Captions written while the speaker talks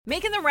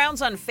Making the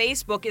rounds on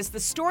Facebook is the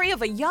story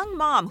of a young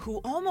mom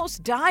who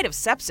almost died of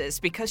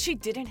sepsis because she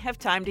didn't have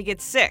time to get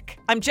sick.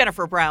 I'm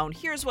Jennifer Brown.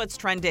 Here's what's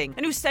trending.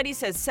 A new study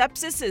says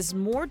sepsis is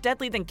more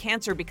deadly than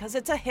cancer because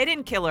it's a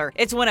hidden killer.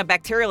 It's when a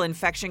bacterial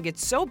infection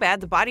gets so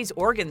bad the body's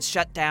organs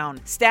shut down.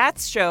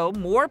 Stats show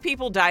more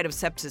people died of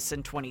sepsis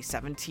in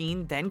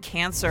 2017 than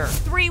cancer.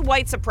 3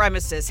 white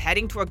supremacists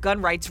heading to a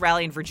gun rights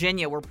rally in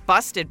Virginia were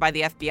busted by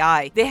the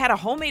FBI. They had a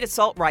homemade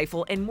assault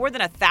rifle and more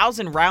than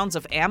 1,000 rounds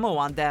of ammo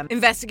on them.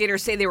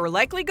 Investigators say they were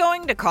likely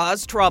going to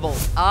cause trouble.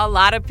 A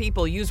lot of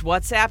people use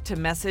WhatsApp to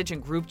message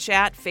and group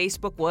chat.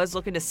 Facebook was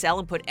looking to sell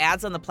and put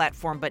ads on the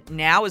platform, but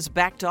now has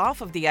backed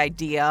off of the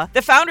idea.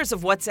 The founders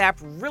of WhatsApp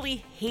really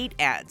hate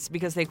ads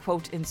because they,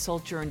 quote,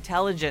 insult your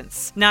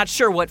intelligence. Not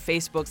sure what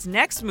Facebook's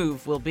next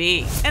move will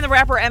be. And the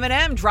rapper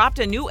Eminem dropped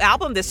a new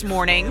album this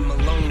morning.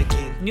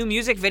 New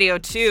music video,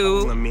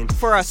 too,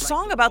 for a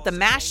song about the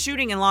mass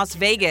shooting in Las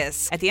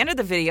Vegas. At the end of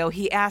the video,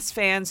 he asked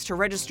fans to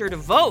register to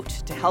vote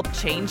to help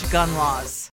change gun laws.